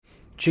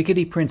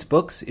Chickadee Prince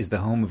Books is the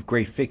home of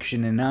great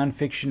fiction and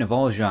nonfiction of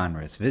all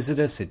genres. Visit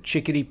us at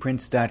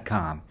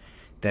chickadeeprince.com.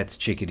 That's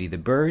Chickadee the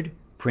bird,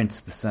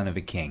 Prince the son of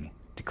a king.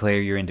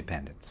 Declare your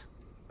independence.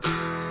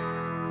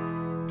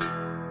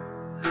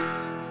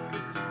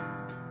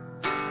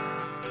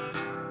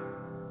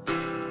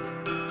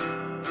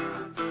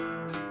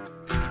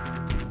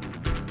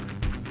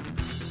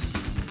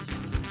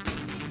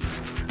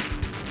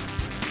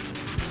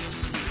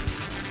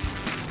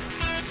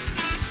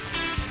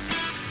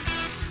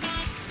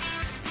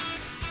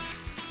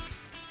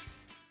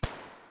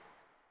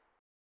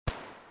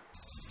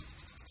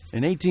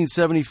 In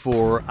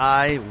 1874,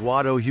 I,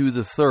 Watto Hugh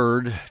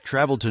III,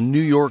 traveled to New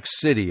York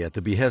City at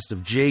the behest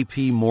of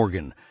J.P.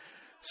 Morgan,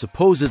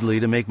 supposedly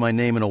to make my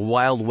name in a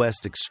Wild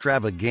West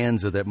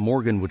extravaganza that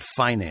Morgan would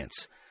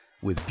finance,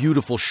 with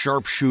beautiful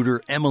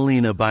sharpshooter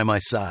Emelina by my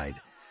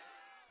side.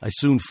 I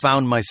soon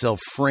found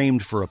myself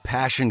framed for a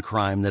passion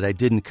crime that I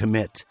didn't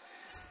commit,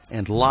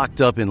 and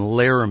locked up in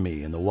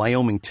Laramie in the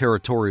Wyoming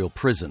Territorial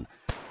Prison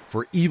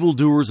for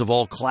evildoers of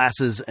all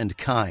classes and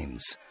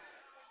kinds.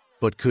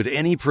 But could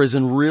any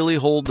prison really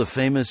hold the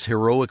famous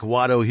heroic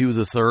Watto Hugh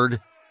III?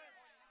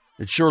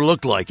 It sure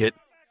looked like it.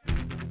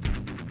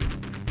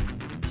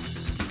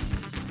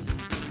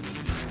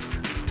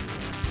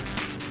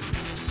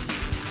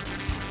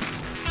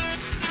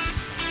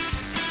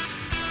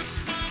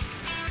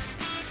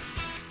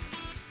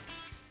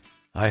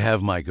 I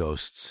have my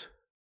ghosts.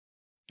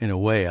 In a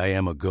way, I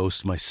am a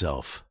ghost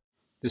myself.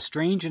 The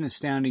Strange and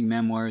Astounding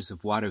Memoirs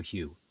of Watto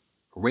Hugh,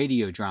 a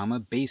radio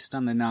drama based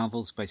on the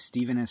novels by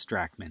Stephen S.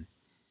 Drachman,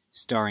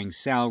 starring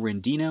Sal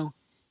Rendino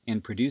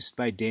and produced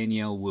by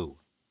Danielle Wu.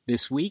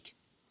 This week,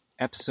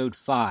 Episode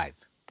 5,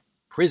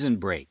 Prison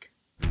Break.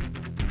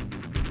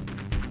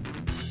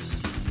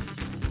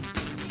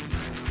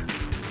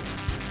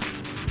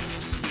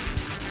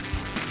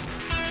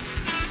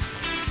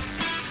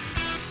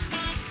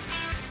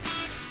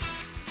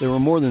 There were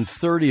more than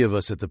 30 of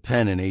us at the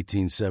pen in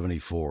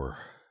 1874.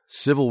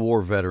 Civil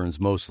War veterans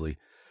mostly.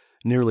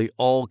 Nearly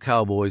all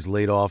cowboys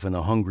laid off in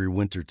the hungry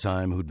winter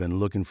time who'd been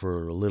looking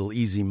for a little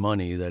easy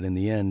money that in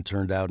the end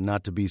turned out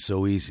not to be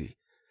so easy.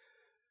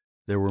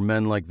 There were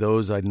men like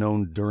those I'd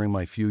known during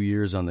my few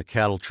years on the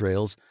cattle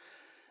trails,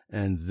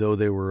 and though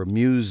they were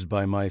amused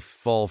by my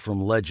fall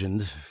from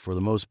legend, for the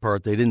most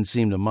part they didn't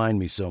seem to mind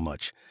me so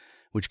much,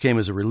 which came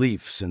as a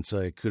relief since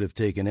I could have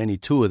taken any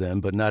two of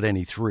them but not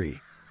any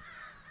three.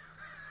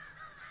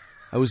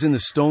 I was in the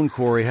stone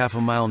quarry half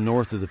a mile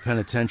north of the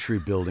penitentiary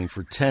building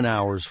for 10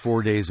 hours,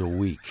 4 days a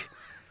week,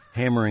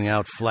 hammering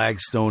out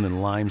flagstone and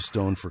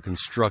limestone for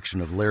construction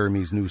of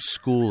Laramie's new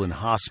school and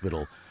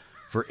hospital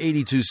for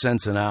 82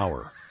 cents an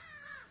hour.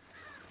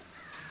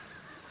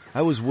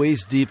 I was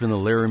waist deep in the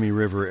Laramie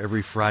River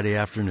every Friday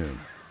afternoon,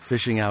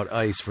 fishing out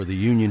ice for the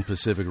Union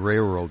Pacific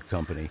Railroad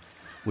Company,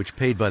 which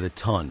paid by the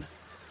ton.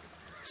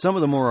 Some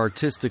of the more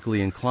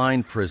artistically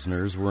inclined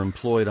prisoners were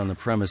employed on the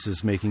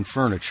premises making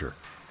furniture.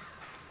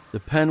 The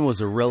pen was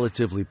a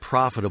relatively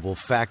profitable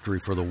factory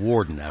for the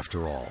warden,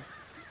 after all.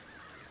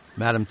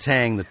 Madam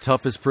Tang, the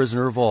toughest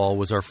prisoner of all,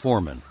 was our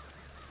foreman.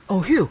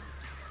 Oh, Hugh,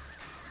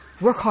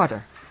 work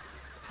harder.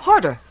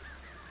 Harder,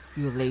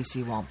 you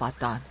lazy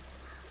wambatan.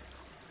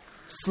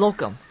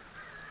 Slocum,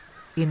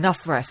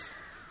 enough rest.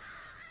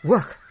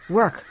 Work,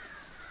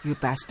 you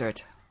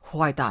bastard.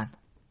 Huaidan.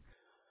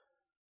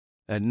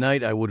 At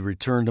night, I would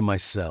return to my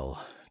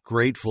cell,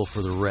 grateful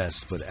for the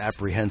rest, but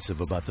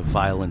apprehensive about the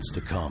violence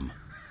to come.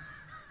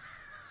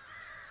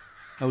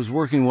 I was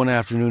working one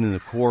afternoon in the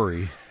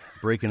quarry,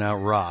 breaking out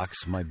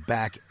rocks, my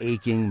back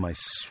aching, my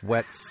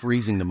sweat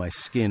freezing to my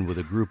skin with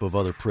a group of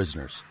other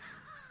prisoners.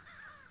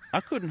 I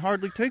couldn't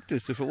hardly take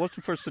this if it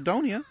wasn't for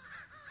Sidonia.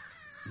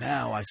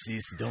 Now I see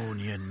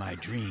Sidonia in my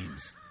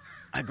dreams.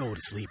 I go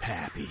to sleep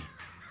happy.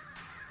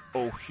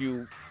 Oh,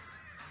 Hugh,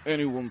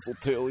 anyone's will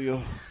tell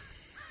you.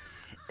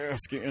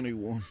 Ask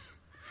anyone.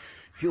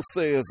 He'll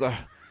say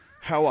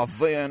how I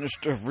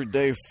vanished every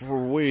day for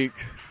a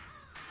week,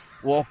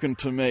 walking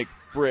to make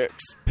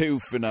bricks,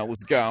 poof, and I was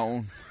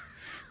gone.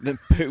 Then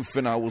poof,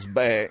 and I was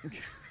back.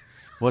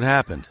 What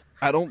happened?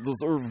 I don't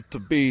deserve to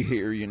be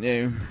here, you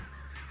know.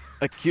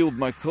 I killed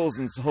my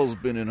cousin's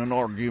husband in an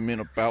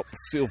argument about the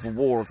Civil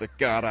War that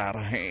got out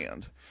of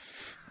hand.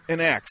 An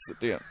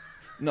accident,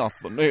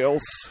 nothing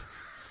else.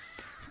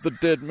 The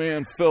dead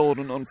man fell at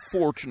an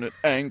unfortunate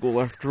angle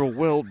after a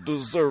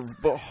well-deserved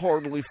but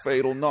hardly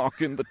fatal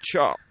knock in the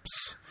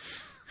chops.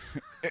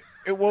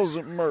 It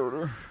wasn't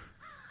murder.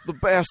 The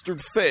bastard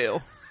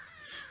fell.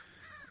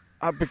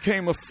 I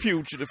became a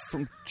fugitive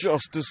from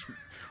justice.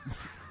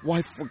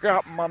 Wife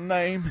forgot my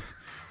name,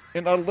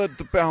 and I led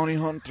the bounty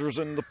hunters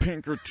and the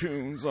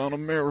Pinkertons on a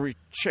merry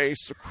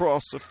chase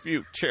across a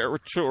few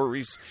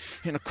territories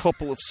in a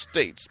couple of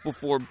states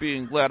before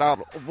being let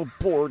out of a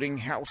boarding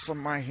house on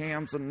my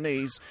hands and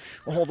knees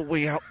all the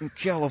way out in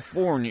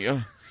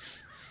California.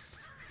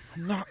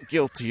 I'm not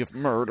guilty of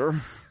murder.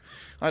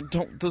 I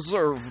don't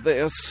deserve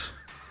this.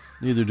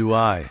 Neither do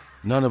I.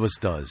 None of us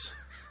does.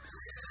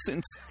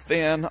 Since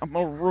then, I'm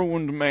a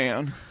ruined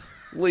man.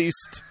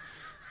 Least,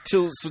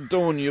 till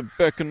Sidonia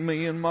beckoned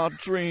me in my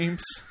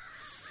dreams.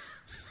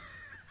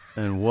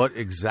 And what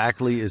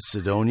exactly is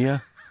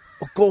Sidonia?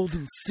 A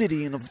golden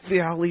city in a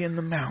valley in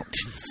the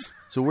mountains.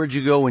 So where'd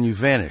you go when you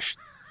vanished?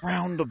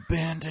 Round a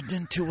bend and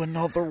into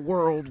another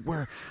world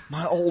where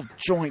my old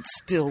joints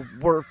still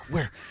work,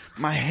 where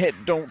my head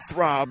don't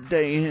throb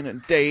day in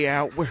and day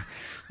out, where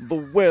the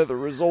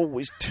weather is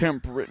always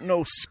temperate,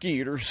 no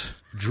skeeters.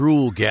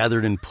 Drool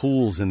gathered in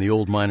pools in the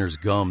old miner's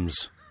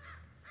gums.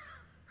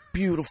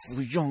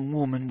 Beautiful young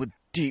woman with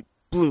deep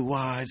blue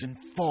eyes and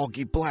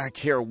foggy black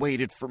hair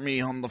waited for me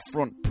on the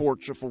front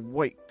porch of a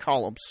white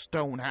column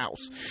stone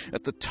house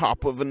at the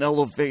top of an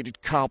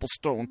elevated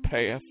cobblestone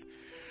path,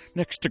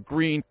 next to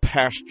green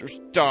pastures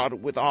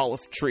dotted with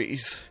olive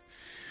trees.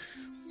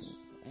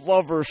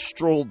 Lovers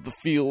strolled the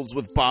fields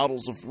with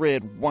bottles of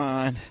red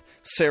wine,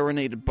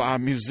 serenaded by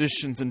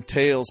musicians and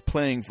tales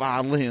playing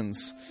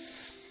violins.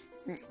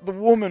 The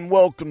woman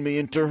welcomed me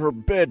into her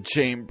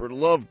bedchamber,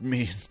 loved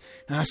me,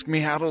 and asked me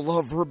how to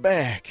love her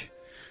back.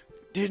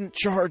 Didn't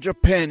charge a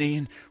penny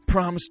and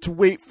promised to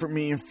wait for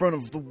me in front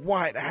of the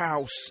White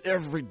House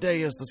every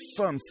day as the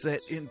sun set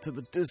into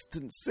the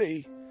distant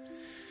sea.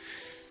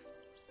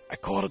 I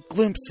caught a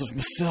glimpse of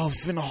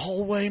myself in a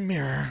hallway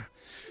mirror.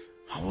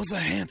 I was a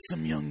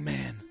handsome young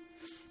man.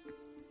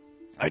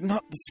 I'd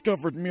not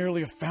discovered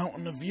merely a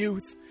fountain of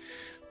youth.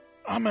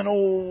 I'm an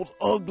old,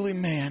 ugly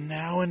man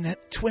now, and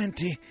at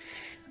 20,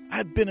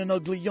 I'd been an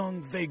ugly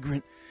young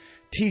vagrant,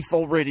 teeth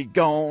already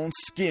gone,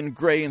 skin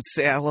gray and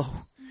sallow.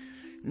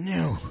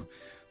 No,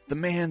 the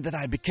man that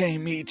I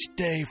became each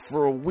day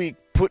for a week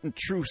putting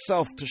true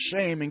self to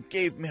shame and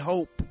gave me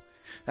hope.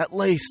 At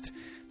least,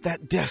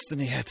 that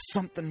destiny had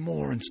something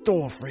more in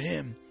store for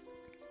him.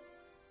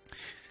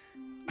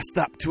 I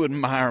stopped to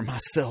admire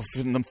myself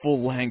in the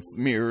full-length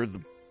mirror,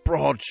 the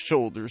broad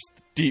shoulders,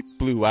 the deep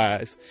blue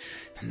eyes,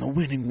 and the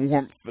winning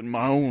warmth in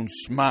my own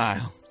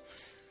smile.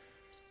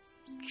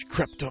 She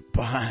crept up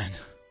behind,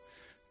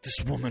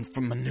 this woman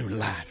from a new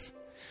life,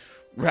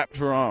 wrapped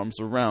her arms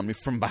around me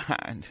from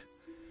behind.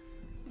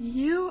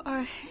 You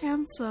are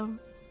handsome,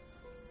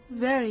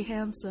 very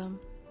handsome.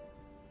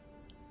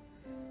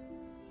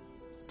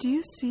 Do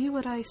you see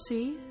what I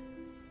see?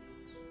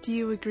 Do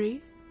you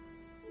agree?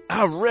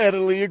 I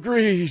readily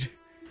agreed.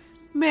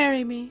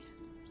 Marry me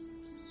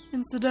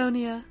in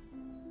Sidonia.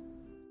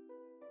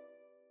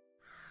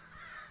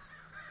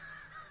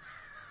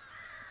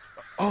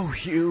 Oh,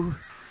 Hugh,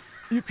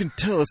 you can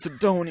tell a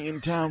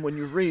Sidonian town when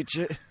you reach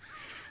it.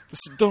 The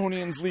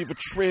Sidonians leave a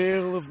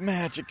trail of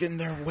magic in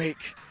their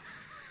wake.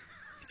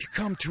 If you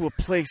come to a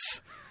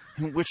place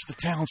in which the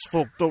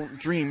townsfolk don't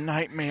dream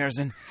nightmares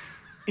and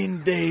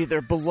in day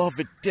their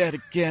beloved dead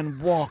again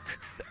walk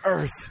the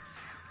earth,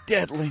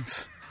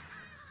 deadlings,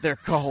 they're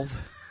called.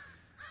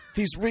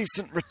 These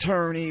recent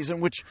returnees in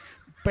which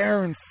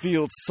barren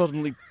fields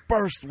suddenly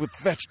burst with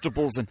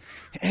vegetables and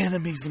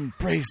enemies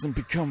embrace and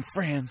become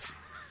friends.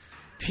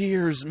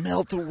 Tears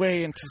melt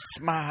away into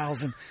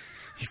smiles, and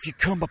if you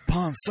come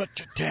upon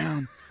such a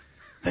town,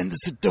 then the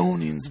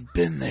Sidonians have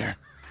been there,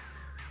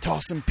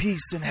 tossing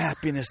peace and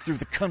happiness through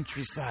the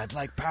countryside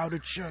like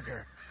powdered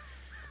sugar.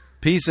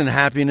 Peace and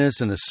happiness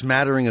and a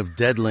smattering of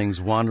deadlings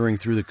wandering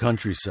through the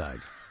countryside.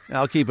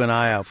 I'll keep an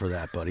eye out for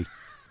that, buddy.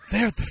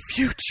 They're the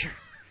future.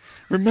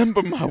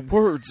 Remember my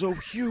words, oh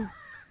Hugh.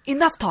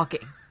 Enough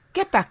talking.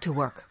 Get back to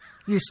work,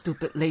 you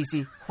stupid,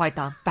 lazy,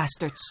 white-armed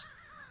bastards.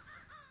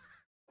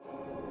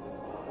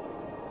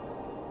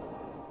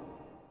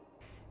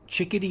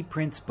 Chickadee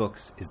Prince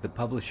Books is the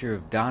publisher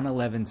of Donna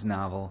Levin's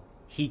novel,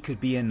 He Could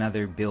Be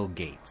Another Bill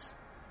Gates.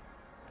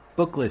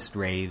 Booklist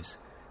raves,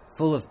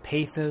 full of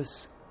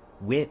pathos,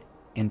 wit,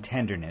 and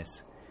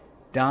tenderness,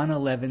 Donna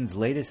Levin's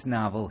latest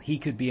novel, He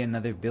Could Be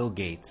Another Bill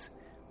Gates,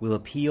 will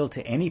appeal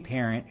to any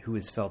parent who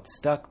has felt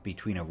stuck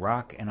between a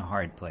rock and a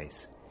hard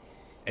place.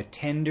 A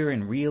tender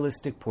and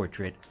realistic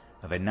portrait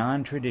of a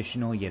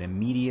non-traditional yet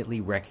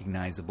immediately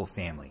recognizable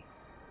family.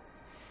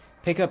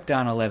 Pick up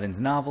Donna Levin's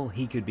novel,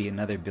 He Could Be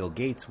Another Bill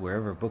Gates,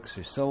 wherever books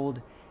are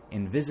sold,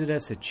 and visit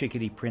us at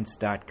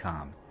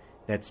chickadeeprince.com.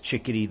 That's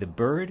Chickadee the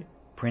bird,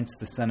 Prince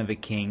the son of a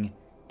king.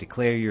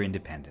 Declare your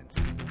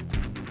independence.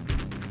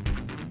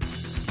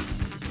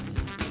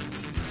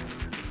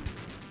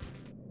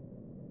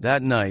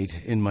 That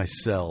night, in my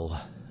cell,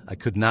 I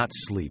could not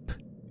sleep.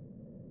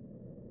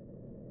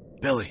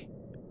 Billy,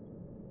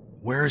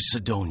 where is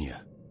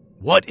Sidonia?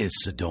 What is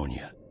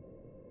Sidonia?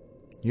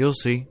 You'll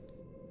see.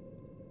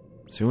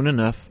 Soon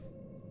enough.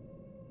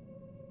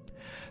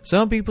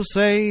 Some people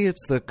say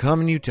it's the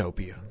coming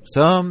utopia.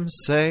 Some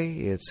say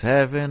it's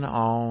heaven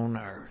on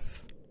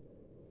earth.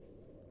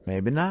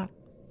 Maybe not.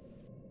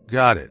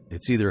 Got it.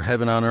 It's either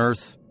heaven on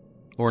earth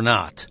or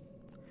not.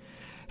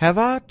 Have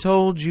I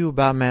told you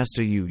about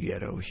Master Yu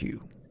yet, oh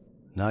Hugh?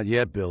 Not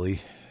yet, Billy.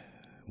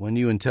 When do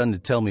you intend to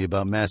tell me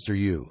about Master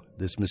Yu,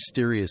 this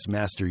mysterious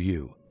Master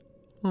Yu?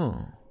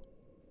 Hmm.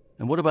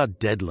 And what about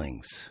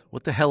deadlings?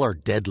 What the hell are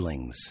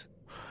deadlings?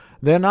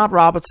 They're not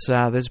Robert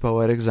Southey's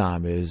poetic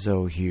zombies,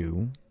 oh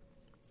Hugh.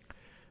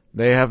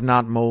 They have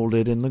not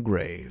molded in the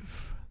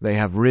grave. They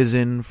have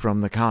risen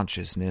from the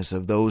consciousness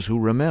of those who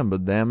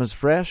remembered them as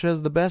fresh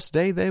as the best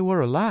day they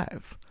were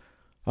alive.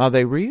 Are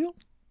they real,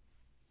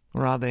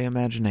 or are they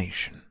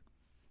imagination?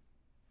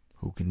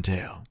 Who can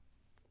tell?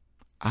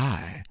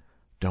 I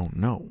don't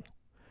know.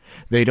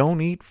 They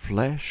don't eat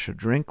flesh or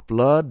drink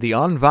blood. The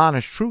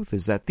unvarnished truth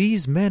is that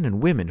these men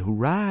and women who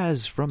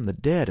rise from the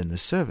dead in the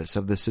service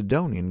of the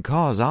Sidonian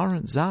cause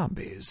aren't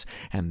zombies,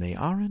 and they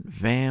aren't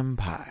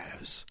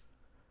vampires.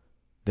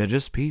 They're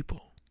just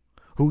people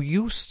who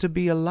used to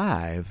be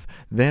alive,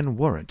 then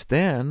weren't,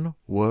 then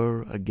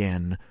were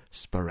again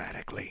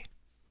sporadically.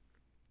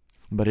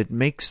 But it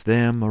makes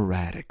them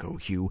erratic, O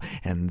Hugh,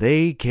 and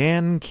they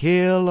can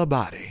kill a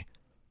body.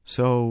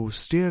 So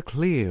steer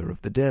clear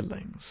of the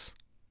deadlings,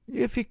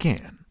 if you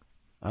can.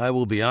 I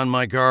will be on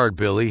my guard,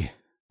 Billy.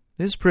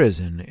 This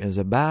prison is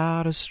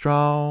about as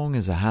strong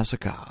as a house of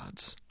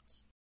cards.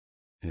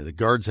 Yeah, the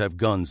guards have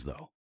guns,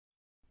 though.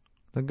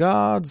 The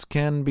guards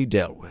can be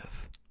dealt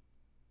with.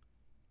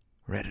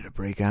 Ready to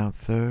break out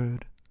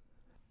third?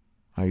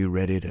 Are you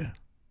ready to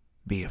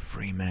be a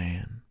free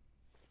man?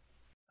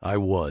 I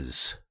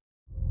was.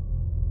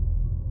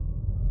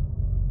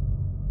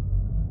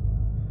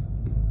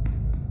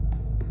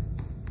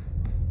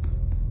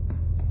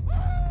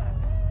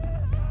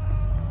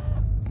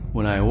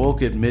 When I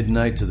awoke at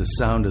midnight to the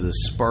sound of the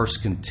sparse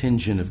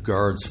contingent of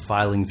guards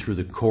filing through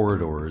the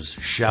corridors,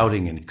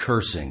 shouting and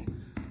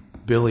cursing,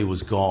 Billy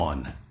was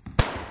gone.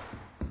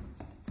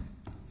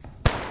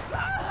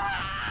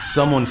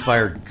 Someone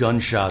fired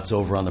gunshots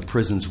over on the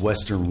prison's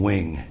western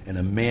wing, and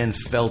a man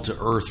fell to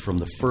earth from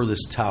the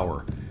furthest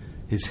tower,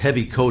 his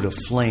heavy coat of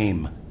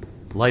flame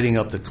lighting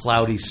up the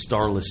cloudy,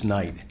 starless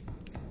night.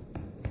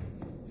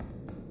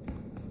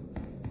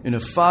 In a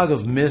fog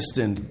of mist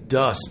and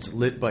dust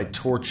lit by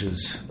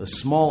torches, a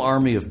small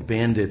army of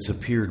bandits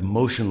appeared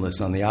motionless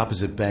on the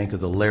opposite bank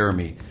of the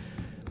Laramie,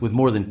 with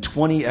more than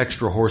 20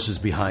 extra horses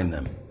behind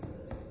them.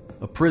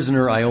 A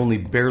prisoner I only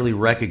barely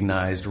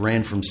recognized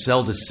ran from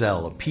cell to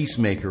cell, a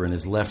peacemaker in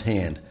his left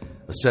hand,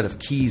 a set of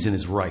keys in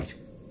his right.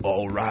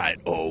 All right,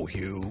 oh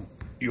Hugh,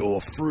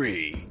 you're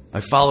free. I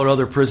followed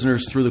other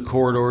prisoners through the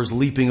corridors,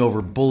 leaping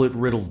over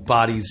bullet-riddled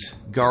bodies,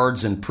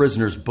 guards and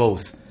prisoners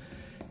both,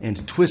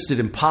 and twisted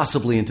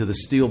impossibly into the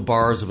steel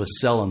bars of a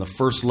cell on the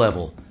first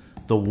level,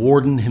 the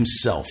warden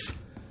himself.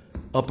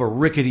 Up a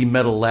rickety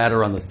metal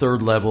ladder on the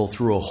third level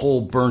through a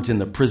hole burnt in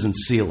the prison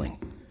ceiling.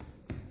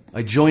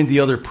 I joined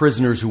the other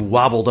prisoners who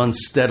wobbled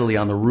unsteadily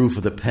on the roof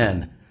of the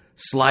pen,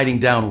 sliding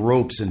down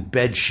ropes and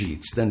bed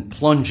sheets, then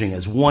plunging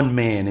as one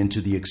man into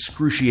the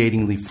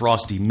excruciatingly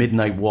frosty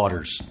midnight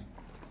waters.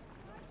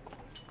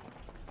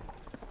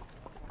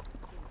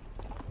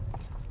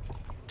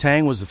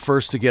 Tang was the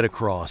first to get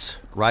across,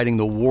 riding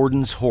the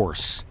warden's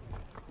horse.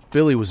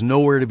 Billy was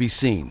nowhere to be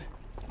seen.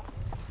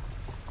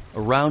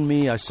 Around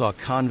me, I saw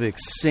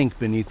convicts sink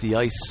beneath the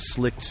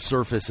ice-slicked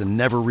surface and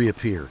never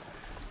reappear.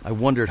 I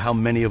wondered how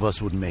many of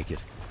us would make it.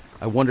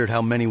 I wondered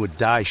how many would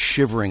die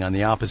shivering on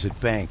the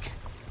opposite bank.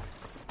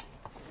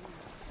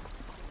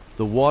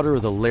 The water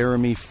of the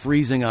Laramie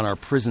freezing on our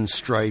prison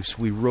stripes,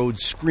 we rode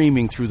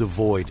screaming through the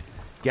void,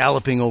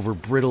 galloping over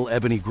brittle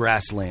ebony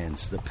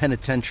grasslands, the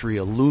penitentiary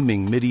a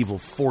looming medieval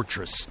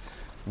fortress,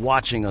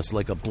 watching us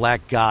like a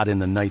black god in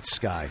the night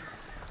sky.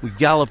 We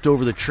galloped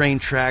over the train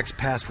tracks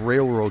past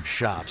railroad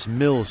shops,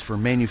 mills for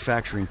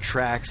manufacturing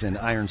tracks and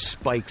iron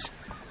spikes,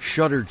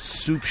 shuttered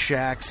soup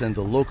shacks, and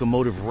the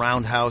locomotive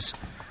roundhouse,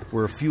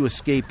 where a few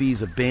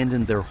escapees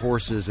abandoned their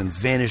horses and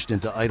vanished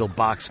into idle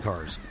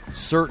boxcars,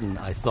 certain,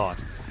 I thought,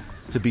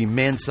 to be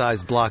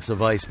man-sized blocks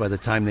of ice by the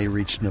time they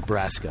reached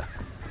Nebraska.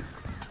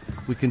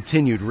 We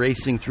continued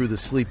racing through the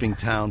sleeping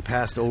town,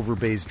 past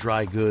Overbay's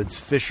Dry Goods,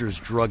 Fisher's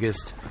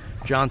Druggist,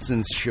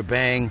 Johnson's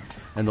Shebang,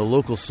 and the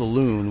local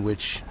saloon,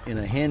 which, in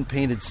a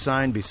hand-painted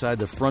sign beside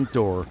the front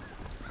door,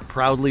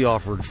 proudly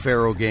offered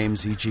faro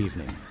games each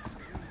evening.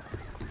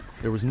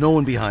 There was no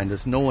one behind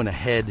us, no one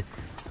ahead,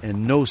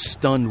 and no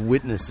stunned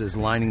witnesses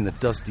lining the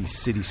dusty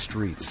city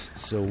streets.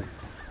 So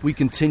we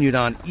continued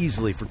on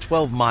easily for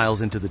 12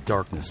 miles into the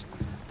darkness,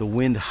 the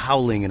wind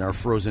howling in our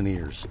frozen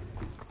ears.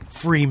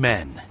 Free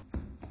men.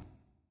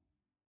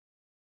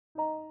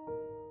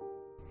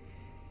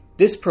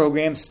 This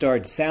program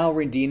starred Sal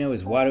Rendino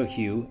as Watto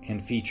Hugh and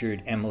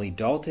featured Emily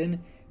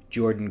Dalton,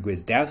 Jordan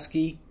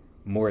Gwizdowski,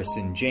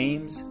 Morrison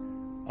James,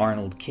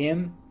 Arnold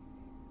Kim,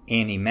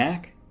 Annie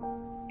Mack,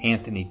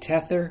 Anthony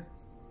Tether,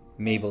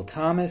 Mabel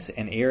Thomas,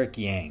 and Eric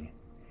Yang.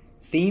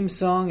 Theme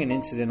song and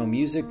incidental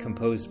music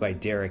composed by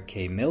Derek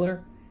K.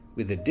 Miller,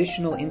 with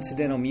additional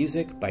incidental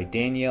music by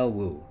Danielle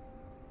Wu.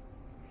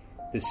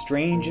 The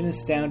Strange and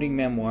Astounding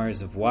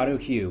Memoirs of Watto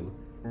Hugh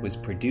was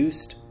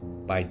produced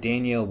by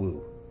Danielle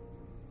Wu.